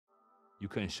You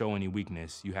couldn't show any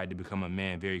weakness. You had to become a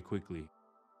man very quickly.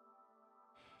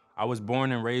 I was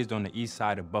born and raised on the east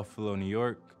side of Buffalo, New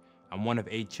York. I'm one of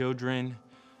 8 children.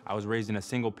 I was raised in a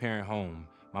single parent home.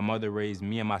 My mother raised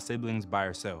me and my siblings by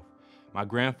herself. My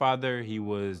grandfather, he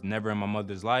was never in my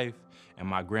mother's life, and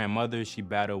my grandmother, she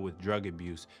battled with drug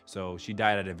abuse, so she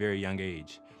died at a very young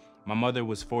age. My mother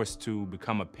was forced to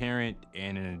become a parent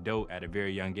and an adult at a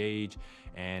very young age,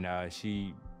 and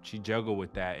she juggled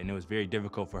with that, and it was very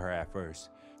difficult for her at first.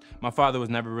 My father was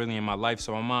never really in my life,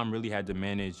 so my mom really had to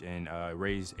manage and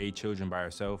raise 8 children by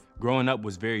herself. Growing up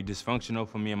was very dysfunctional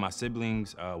for me and my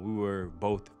siblings. We were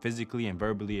both physically and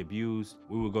verbally abused.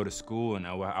 We would go to school and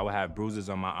I would have bruises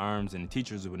on my arms, and the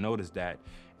teachers would notice that.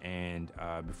 And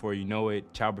before you know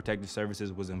it, Child Protective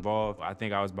Services was involved. I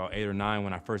think I was about 8 or 9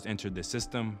 when I first entered the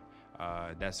system.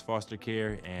 That's foster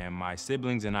care, and my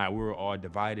siblings and I, we were all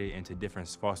divided into different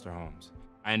foster homes.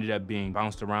 I ended up being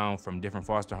bounced around from different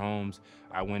foster homes.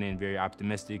 I went in very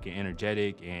optimistic and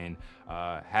energetic and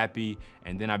happy,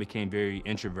 and then I became very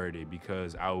introverted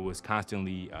because I was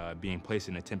constantly being placed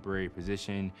in a temporary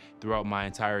position. Throughout my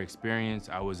entire experience,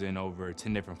 I was in over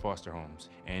 10 different foster homes,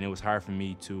 and it was hard for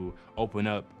me to open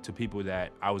up to people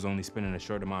that I was only spending a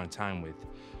short amount of time with.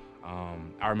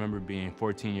 I remember being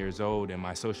 14 years old, and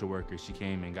my social worker, she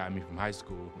came and got me from high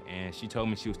school, and she told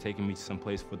me she was taking me to some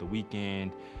place for the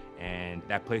weekend, and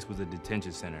that place was a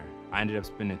detention center. I ended up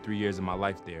spending 3 years of my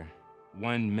life there.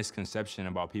 One misconception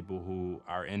about people who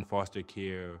are in foster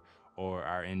care or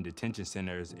are in detention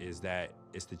centers is that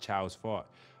it's the child's fault.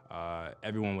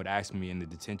 Everyone would ask me in the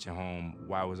detention home,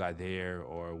 why was I there,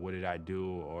 or what did I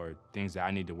do, or things that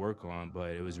I need to work on, but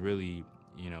it was really,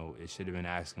 it should have been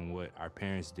asking what our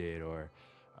parents did or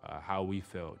how we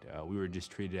felt. We were just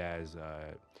treated as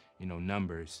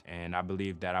numbers. And I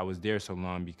believe that I was there so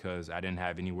long because I didn't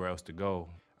have anywhere else to go.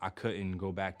 I couldn't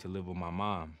go back to live with my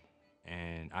mom,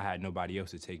 and I had nobody else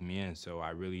to take me in, so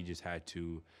I really just had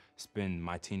to spend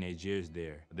my teenage years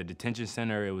there. The detention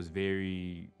center, it was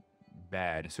very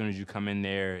bad. As soon as you come in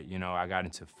there, I got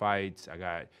into fights, I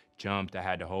got jumped, I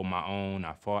had to hold my own,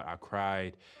 I fought, I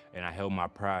cried, and I held my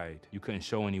pride. You couldn't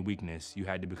show any weakness. You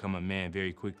had to become a man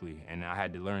very quickly, and I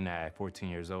had to learn that at 14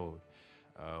 years old.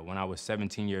 When I was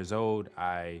 17 years old,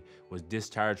 I was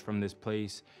discharged from this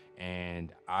place,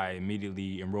 and I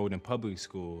immediately enrolled in public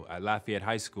school at Lafayette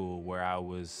High School, where I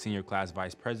was senior class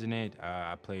vice president.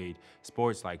 I played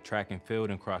sports like track and field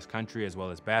and cross country, as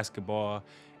well as basketball,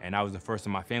 and I was the first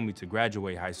in my family to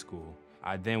graduate high school.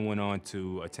 I then went on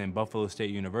to attend Buffalo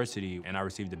State University, and I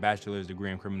received a bachelor's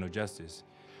degree in criminal justice.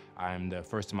 I'm the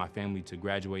first in my family to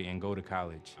graduate and go to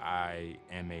college. I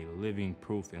am a living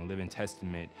proof and living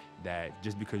testament that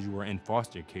just because you are in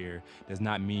foster care does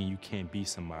not mean you can't be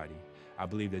somebody. I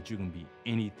believe that you can be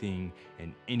anything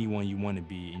and anyone you want to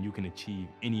be, and you can achieve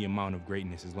any amount of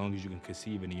greatness as long as you can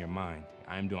conceive it in your mind.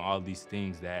 I am doing all these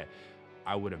things that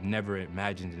I would have never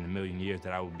imagined in a million years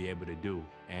that I would be able to do.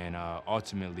 And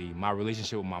ultimately, my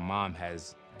relationship with my mom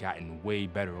has gotten way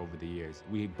better over the years.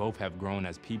 We both have grown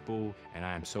as people, and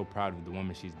I am so proud of the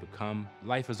woman she's become.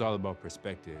 Life is all about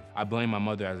perspective. I blame my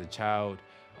mother as a child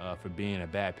for being a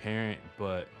bad parent,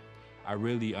 but I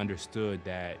really understood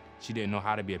that she didn't know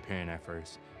how to be a parent at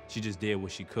first. She just did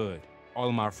what she could. All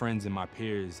of my friends and my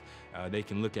peers, they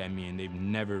can look at me and they've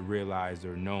never realized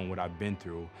or known what I've been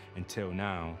through until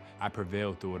now. I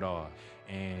prevailed through it all,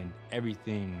 and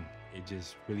everything, it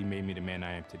just really made me the man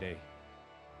I am today.